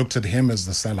they looked at him as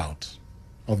the sellout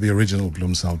of the original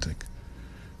Bloem Celtic.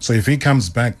 So if he comes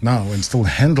back now and still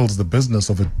handles the business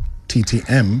of a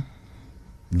TTM,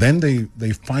 then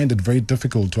they find it very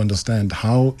difficult to understand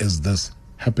how is this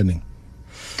happening.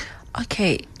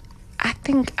 Okay, I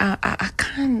think I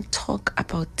can't talk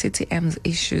about TTM's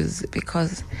issues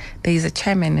because there is a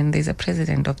chairman and there's a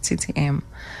president of TTM,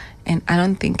 and I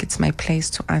don't think it's my place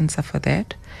to answer for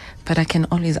that. But I can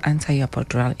always answer you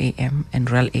about Real AM and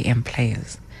Real AM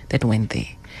players that went there.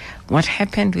 What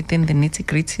happened within the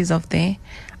nitty-gritties of there,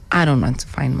 I don't want to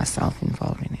find myself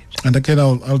involved in it. And again,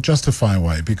 I'll justify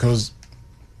why, because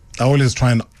I always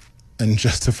try and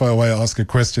justify why I ask a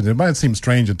question. It might seem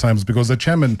strange at times because the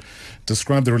chairman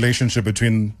described the relationship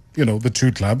between, the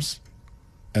two clubs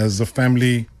as a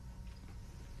family.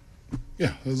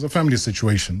 Yeah, as a family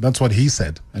situation. That's what he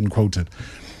said and quoted.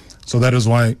 So that is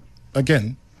why,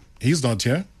 again, he's not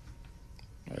here.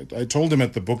 I told him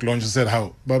at the book launch, I said,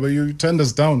 how? Baba, you turned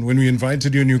us down when we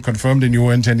invited you and you confirmed and you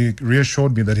went, and he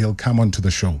reassured me that he'll come onto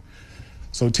the show.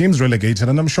 So team's relegated,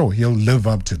 and I'm sure he'll live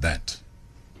up to that.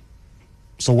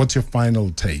 So what's your final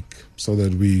take so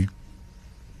that we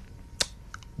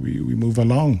move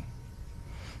along?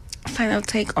 Final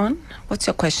take on? What's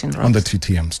your question, Rob? On the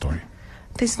TTM story.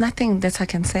 There's nothing that I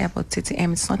can say about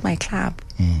TTM. It's not my club.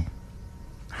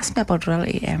 Ask me about Real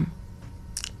AM.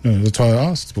 No, that's why I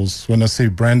asked. Was when I say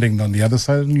branding on the other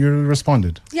side, and you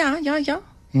responded. Yeah.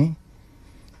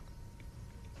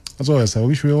 That's why I said I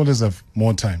wish we always have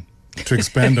more time to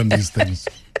expand on these things.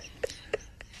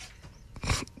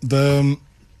 The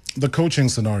coaching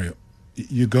scenario.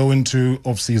 You go into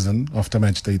off-season after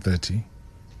match day 30.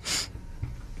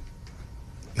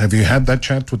 Have you had that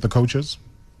chat with the coaches?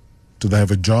 Do they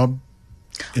have a job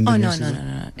in the new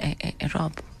season? No.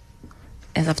 Rob,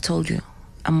 as I've told you,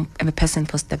 I'm a person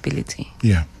for stability.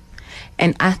 Yeah.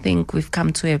 And I think we've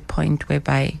come to a point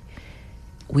whereby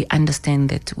we understand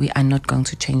that we are not going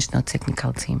to change no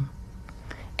technical team.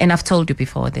 And I've told you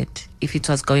before that if it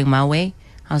was going my way,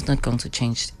 I was not going to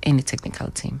change any technical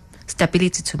team.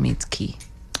 Stability to me is key.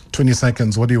 20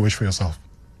 seconds. What do you wish for yourself?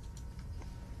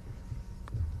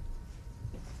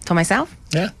 For myself?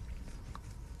 Yeah.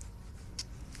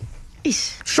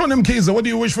 Shauwn Mkhize, what do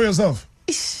you wish for yourself?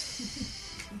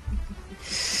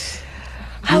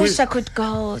 I wish I could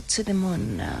go to the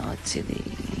moon now, to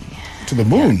the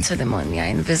moon? Yeah, to the moon, yeah,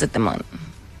 and visit the moon.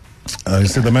 You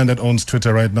see, the man that owns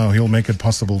Twitter right now, he'll make it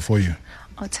possible for you.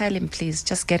 Oh, tell him, please.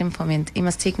 Just get him for me, and he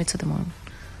must take me to the moon.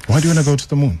 Why do you want to go to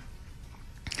the moon?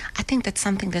 I think that's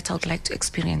something that I would like to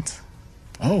experience.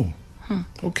 Oh,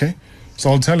 okay. So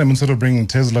I'll tell him instead of bringing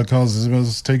Tesla cars, he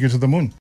must take you to the moon.